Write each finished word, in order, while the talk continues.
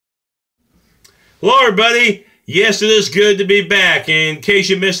Hello, everybody. Yes, it is good to be back. In case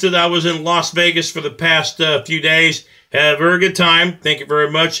you missed it, I was in Las Vegas for the past few days. Had a very good time. Thank you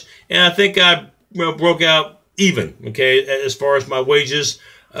very much. And I think I broke out even, okay, as far as my wages.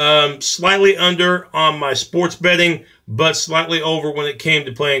 Slightly under on my sports betting, but slightly over when it came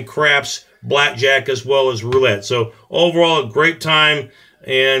to playing craps, blackjack, as well as roulette. So overall, a great time.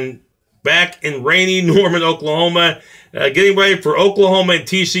 And back in rainy Norman, Oklahoma, getting ready for Oklahoma and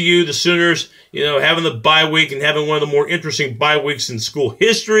T.C.U, the Sooners, having the bye week and having one of the more interesting bye weeks in school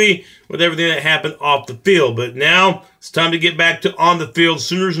history with everything that happened off the field. But now it's time to get back to on the field.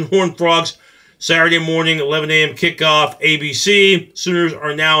 Sooners and Horned Frogs, Saturday morning, 11 a.m. kickoff, ABC. Sooners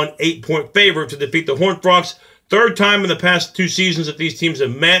are now an 8-point favorite to defeat the Horned Frogs. Third time in the past 2 seasons that these teams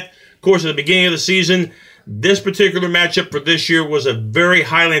have met. Of course, at the beginning of the season, this particular matchup for this year was a very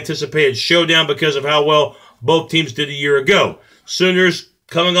highly anticipated showdown because of how well both teams did a year ago. Sooners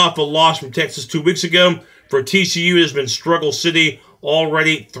coming off a loss from Texas 2 weeks ago. For T.C.U, it has been struggle city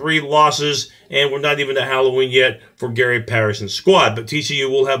already, 3 losses, and we're not even to Halloween yet for Gary Patterson's squad. But T.C.U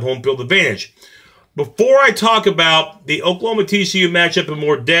will have home field advantage. Before I talk about the Oklahoma-TCU matchup in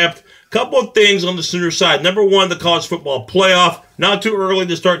more depth, a couple of things on the Sooner side. Number one, the college football playoff. Not too early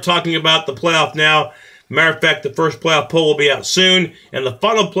to start talking about the playoff now. Matter of fact, the first playoff poll will be out soon, and the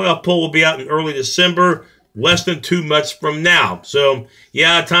final playoff poll will be out in early December, less than 2 months from now. So,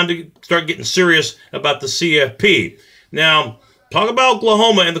 yeah, time to start getting serious about the CFP. Now, talk about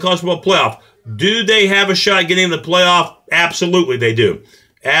Oklahoma and the college football playoff. Do they have a shot at getting in the playoff? Absolutely, they do.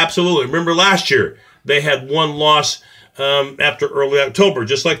 Absolutely. Remember last year, they had 1 loss after early October.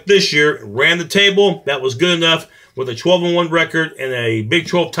 Just like this year, ran the table. That was good enough with a 12-1 record and a Big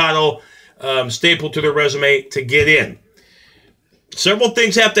 12 title stapled to their resume to get in. Several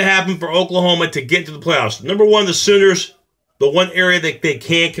things have to happen for Oklahoma to get to the playoffs. Number one, the Sooners, the one area that they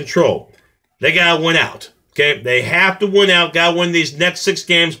can't control. They got to win out. Okay, they have to win out. Got to win these next 6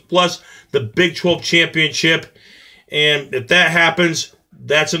 games plus the Big 12 championship. And if that happens,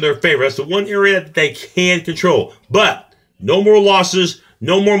 that's in their favor. That's the one area that they can control. But no more losses,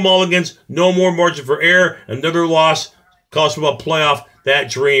 no more mulligans, no more margin for error. Another loss, college football playoff,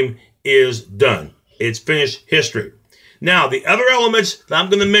 that dream is done. It's finished history. Now, the other elements that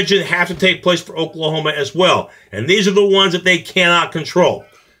I'm going to mention have to take place for Oklahoma as well. And these are the ones that they cannot control.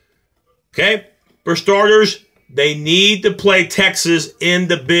 Okay? For starters, they need to play Texas in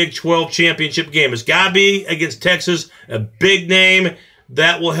the Big 12 championship game. It's got to be against Texas, a big name.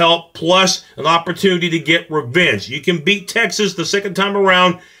 That will help, plus an opportunity to get revenge. You can beat Texas the second time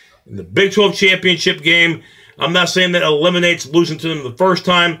around in the Big 12 championship game. I'm not saying that eliminates losing to them the first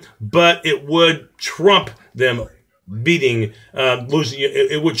time, but it would trump them beating, losing.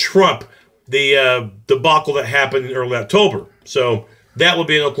 It would trump the debacle that happened in early October. So that would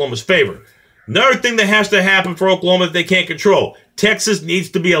be in Oklahoma's favor. Another thing that has to happen for Oklahoma that they can't control, Texas needs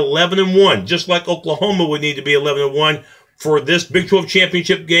to be 11-1, just like Oklahoma would need to be 11-1 for this Big 12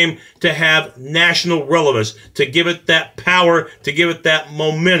 championship game to have national relevance, to give it that power, to give it that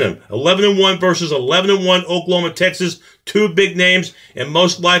momentum. 11-1 versus 11-1 Oklahoma, Texas, 2 big names, and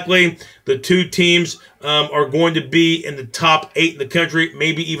most likely the 2 teams are going to be in the top 8 in the country,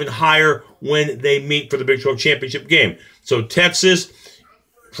 maybe even higher when they meet for the Big 12 championship game. So Texas,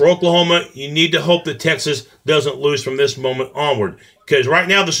 for Oklahoma, you need to hope that Texas doesn't lose from this moment onward, because right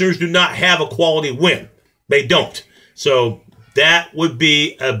now the Sooners do not have a quality win. They don't. So that would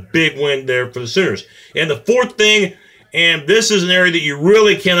be a big win there for the Sooners. And the fourth thing, and this is an area that you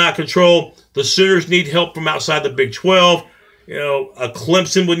really cannot control, the Sooners need help from outside the Big 12. A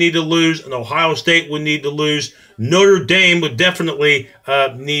Clemson would need to lose. An Ohio State would need to lose. Notre Dame would definitely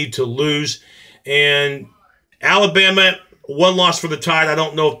need to lose. And Alabama, 1 loss for the Tide. I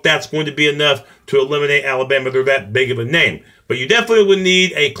don't know if that's going to be enough to eliminate Alabama. They're that big of a name. But you definitely would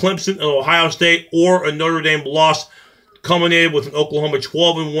need a Clemson, an Ohio State, or a Notre Dame loss culminated with an Oklahoma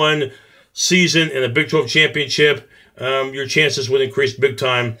 12-1 season and a Big 12 championship. Your chances would increase big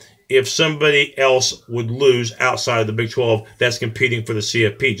time if somebody else would lose outside of the Big 12 that's competing for the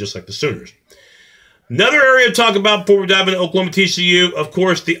CFP, just like the Sooners. Another area to talk about before we dive into Oklahoma TCU, of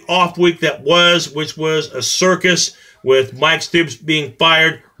course, the off week that was, which was a circus with Mike Stoops being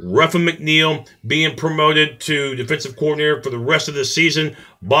fired, Ruffin McNeil being promoted to defensive coordinator for the rest of the season,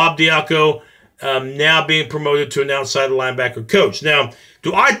 Bob Diaco now being promoted to an outside linebacker coach. Now,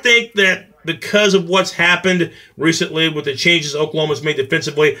 do I think that because of what's happened recently with the changes Oklahoma's made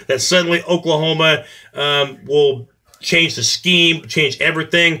defensively, that suddenly Oklahoma will change the scheme, change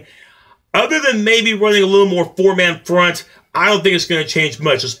everything? Other than maybe running a little more 4-man front, I don't think it's going to change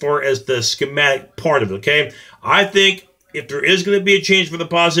much as far as the schematic part of it, okay? I think if there is going to be a change for the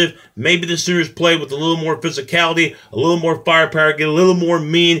positive, maybe the Sooners play with a little more physicality, a little more firepower, get a little more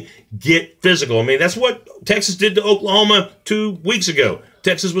mean, get physical. I mean, that's what Texas did to Oklahoma 2 weeks ago.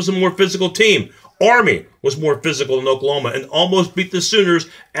 Texas was a more physical team. Army was more physical than Oklahoma and almost beat the Sooners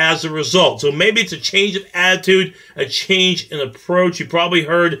as a result. So maybe it's a change of attitude, a change in approach. You probably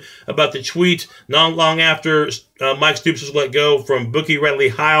heard about the tweet not long after Mike Stoops was let go from Bookie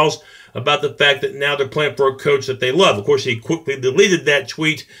Riley-Hiles about the fact that now they're playing for a coach that they love. Of course, he quickly deleted that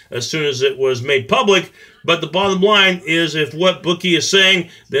tweet as soon as it was made public. But the bottom line is, if what Bookie is saying,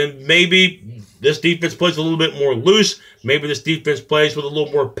 then maybe this defense plays a little bit more loose. Maybe this defense plays with a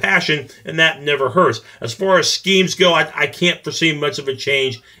little more passion, and that never hurts. As far as schemes go, I can't foresee much of a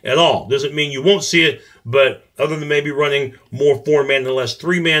change at all. Doesn't mean you won't see it, but other than maybe running more four-man and less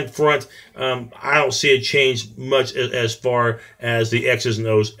three-man front, I don't see a change much as far as the X's and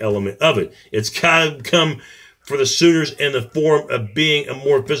O's element of it. It's kind of come for the Sooners in the form of being a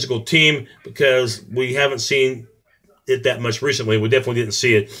more physical team, because we haven't seen it that much recently. We definitely didn't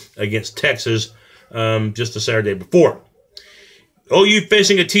see it against Texas just the Saturday before. OU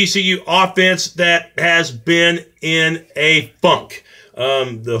facing a T.C.U. offense that has been in a funk.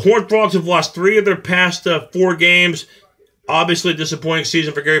 The Horned Frogs have lost 3 of their past 4 games. Obviously, a disappointing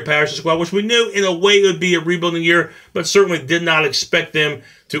season for Gary Patterson's squad, which we knew in a way it would be a rebuilding year, but certainly did not expect them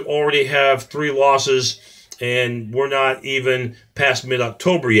to already have 3 losses, and we're not even past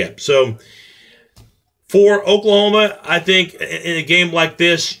mid-October yet. So for Oklahoma, I think in a game like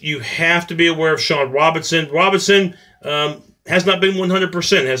this, you have to be aware of Sean Robinson. Robinson has not been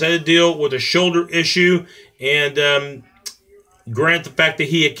 100%, has had to deal with a shoulder issue, and grant the fact that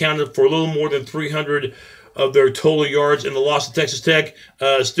he accounted for a little more than 300 of their total yards in the loss to Texas Tech.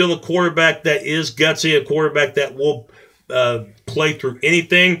 Still a quarterback that is gutsy, a quarterback that will play through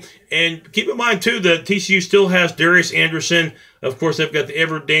anything. And keep in mind, too, that TCU still has Darius Anderson. Of course, they've got the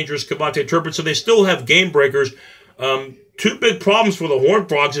ever-dangerous Kavontae Turpin, so they still have game breakers. 2 big problems for the Horned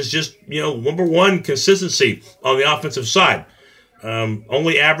Frogs is just, number one, consistency on the offensive side.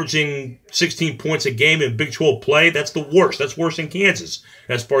 Only averaging 16 points a game in Big 12 play. That's the worst. That's worse than Kansas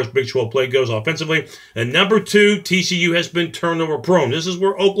as far as Big 12 play goes offensively. And number 2, TCU has been turnover prone. This is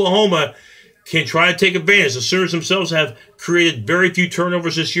where Oklahoma can try to take advantage. The Sooners themselves have created very few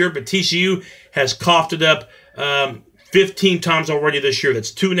turnovers this year, but TCU has coughed it up 15 times already this year.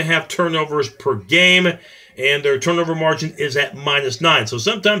 That's 2.5 turnovers per game, and their turnover margin is at -9. So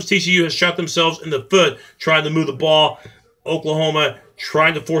sometimes TCU has shot themselves in the foot trying to move the ball. Oklahoma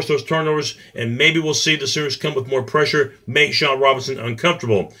trying to force those turnovers, and maybe we'll see the Sooners come with more pressure, make Sean Robinson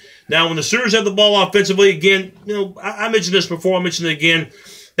uncomfortable. Now, when the Sooners have the ball offensively, again, I mentioned this before, I'll mention it again,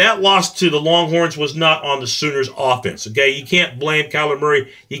 that loss to the Longhorns was not on the Sooners' offense, okay? You can't blame Kyler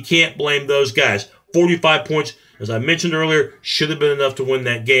Murray. You can't blame those guys. 45 points, as I mentioned earlier, should have been enough to win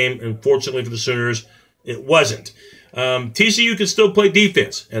that game. Unfortunately for the Sooners, it wasn't. TCU can still play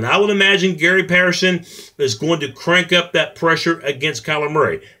defense, and I would imagine Gary Patterson is going to crank up that pressure against Kyler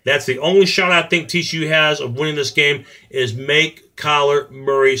Murray. That's the only shot I think TCU has of winning this game, is make Kyler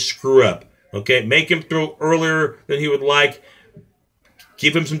Murray screw up. Okay, make him throw earlier than he would like.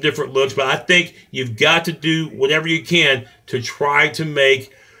 Give him some different looks, but I think you've got to do whatever you can to try to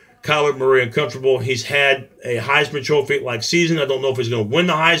make Kyler Murray uncomfortable. He's had a Heisman Trophy-like season. I don't know if he's going to win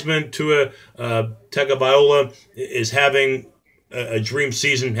the Heisman. Tua Tagovailoa is having a dream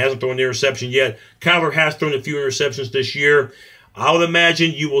season, hasn't thrown an interception yet. Kyler has thrown a few interceptions this year. I would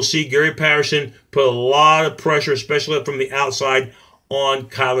imagine you will see Gary Patterson put a lot of pressure, especially from the outside, on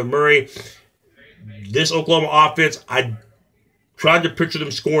Kyler Murray. This Oklahoma offense, I tried to picture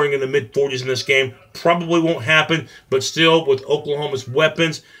them scoring in the mid-40s in this game. Probably won't happen, but still, with Oklahoma's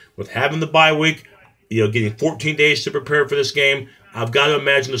weapons, with having the bye week, getting 14 days to prepare for this game, I've got to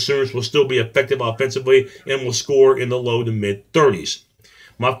imagine the Sooners will still be effective offensively and will score in the low to mid-30s.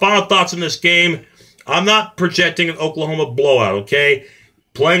 My final thoughts on this game, I'm not projecting an Oklahoma blowout, okay?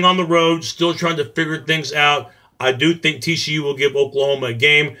 Playing on the road, still trying to figure things out. I do think TCU will give Oklahoma a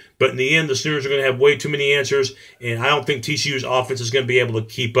game, but in the end, the Sooners are going to have way too many answers, and I don't think TCU's offense is going to be able to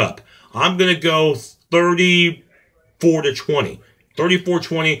keep up. I'm going to go 34-20.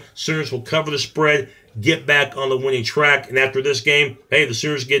 34-20, Sooners will cover the spread, get back on the winning track, and after this game, hey, the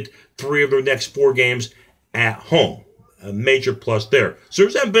Sooners get 3 of their next 4 games at home. A major plus there.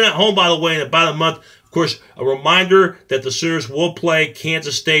 Sooners haven't been at home, by the way, in about a month. Of course, a reminder that the Sooners will play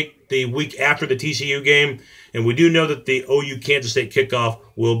Kansas State the week after the TCU game, and we do know that the OU-Kansas State kickoff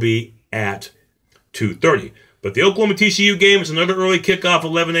will be at 2:30. But the Oklahoma-TCU game is another early kickoff,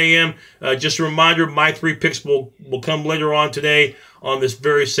 11 a.m. Just a reminder, my 3 picks will come later on today on this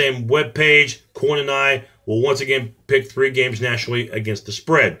very same webpage. Coin and I will will once again pick 3 games nationally against the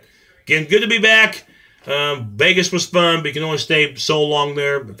spread. Again, good to be back. Vegas was fun, but you can only stay so long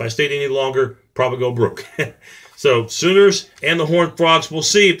there. If I stayed any longer, probably go broke. So Sooners and the Horned Frogs, we'll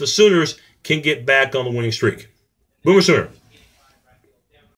see if the Sooners can get back on the winning streak. Boomer Sooner.